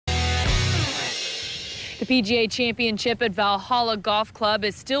The PGA Championship at Valhalla Golf Club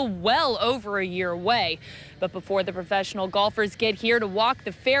is still well over a year away. But before the professional golfers get here to walk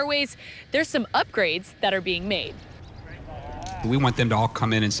the fairways, there's some upgrades that are being made. We want them to all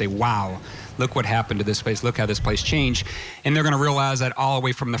come in and say, wow, look what happened to this place. Look how this place changed. And they're going to realize that all the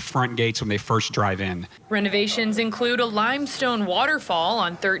way from the front gates when they first drive in. Renovations include a limestone waterfall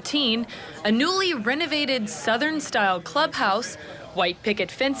on 13, a newly renovated Southern-style clubhouse, white picket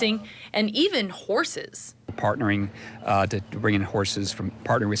fencing, and even horses. Partnering to bring in horses, from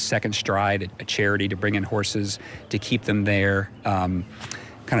partnering with Second Stride, a charity, to bring in horses to keep them there kind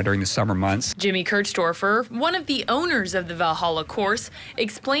of during the summer months. Jimmy Kirchdorfer, one of the owners of the Valhalla course,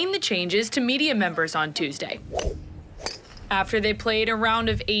 explained the changes to media members on Tuesday, after they played a round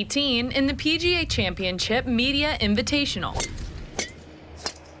of 18 in the PGA Championship Media Invitational.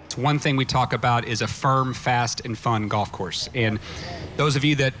 One thing we talk about is a firm, fast, and fun golf course. And those of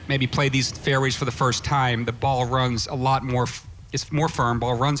you that maybe play these fairways for the first time, the ball runs a lot more, it's more firm,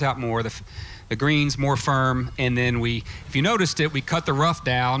 ball runs out more, the green's more firm, and then if you noticed it, we cut the rough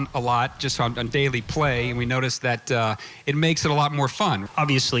down a lot just on daily play, and we noticed that it makes it a lot more fun.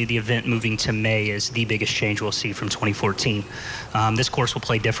 Obviously, the event moving to May is the biggest change we'll see from 2014. This course will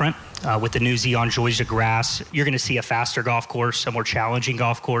play different. With the new Xeon Georgia grass, you're going to see a faster golf course, a more challenging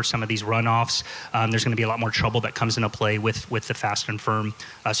golf course. Some of these runoffs, there's going to be a lot more trouble that comes into play with the fast and firm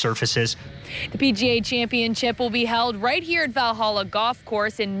surfaces. The PGA Championship will be held right here at Valhalla Golf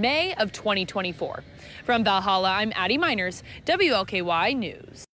Course in May of 2024. From Valhalla, I'm Addie Miners, WLKY News.